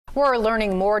We're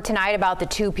learning more tonight about the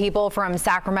two people from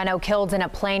Sacramento killed in a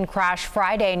plane crash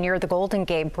Friday near the Golden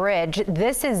Gate Bridge.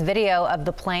 This is video of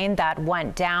the plane that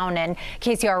went down, and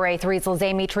KCRA 3's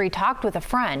Lizay Mitri talked with a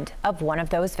friend of one of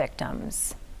those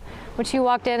victims. When she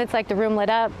walked in, it's like the room lit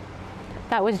up.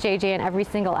 That was JJ in every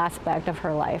single aspect of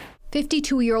her life.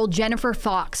 52-year-old Jennifer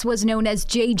Fox was known as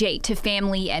JJ to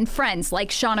family and friends like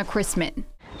Shawna Chrisman.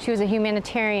 She was a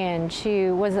humanitarian, she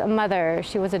was a mother,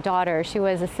 she was a daughter, she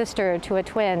was a sister to a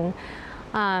twin,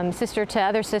 sister to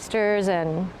other sisters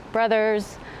and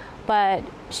brothers, but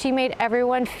she made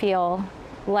everyone feel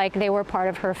like they were part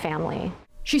of her family.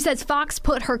 She says Fox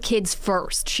put her kids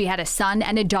first. She had a son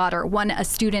and a daughter, one a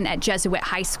student at Jesuit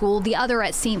High School, the other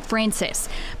at St. Francis.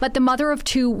 But the mother of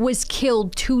two was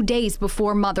killed 2 days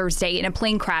before Mother's Day in a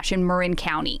plane crash in Marin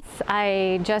County.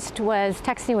 I just was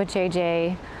texting with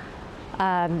JJ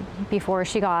before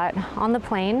she got on the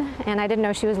plane, and I didn't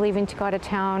know she was leaving to go out of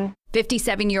town.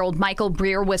 57-year-old Michael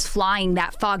Briare was flying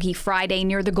that foggy Friday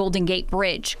near the Golden Gate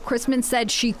Bridge. Chrisman said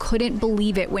she couldn't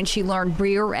believe it when she learned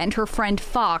Briare and her friend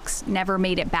Fox never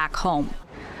made it back home.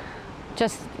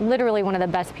 Just literally one of the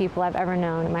best people I've ever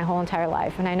known in my whole entire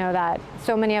life. And I know that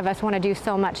so many of us want to do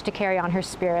so much to carry on her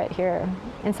spirit here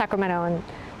in Sacramento and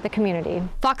the community.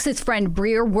 Fox's friend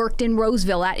Briare worked in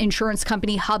Roseville at insurance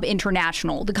company Hub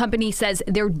International. The company says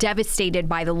they're devastated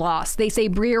by the loss. They say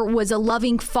Briare was a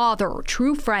loving father,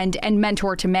 true friend, and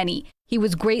mentor to many. He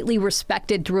was greatly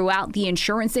respected throughout the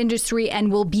insurance industry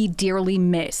and will be dearly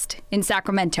missed. In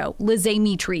Sacramento, Lizay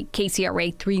Mitri,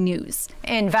 KCRA 3 News.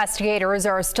 Investigators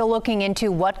are still looking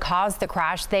into what caused the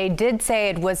crash. They did say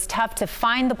it was tough to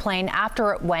find the plane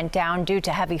after it went down due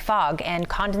to heavy fog and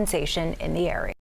condensation in the area.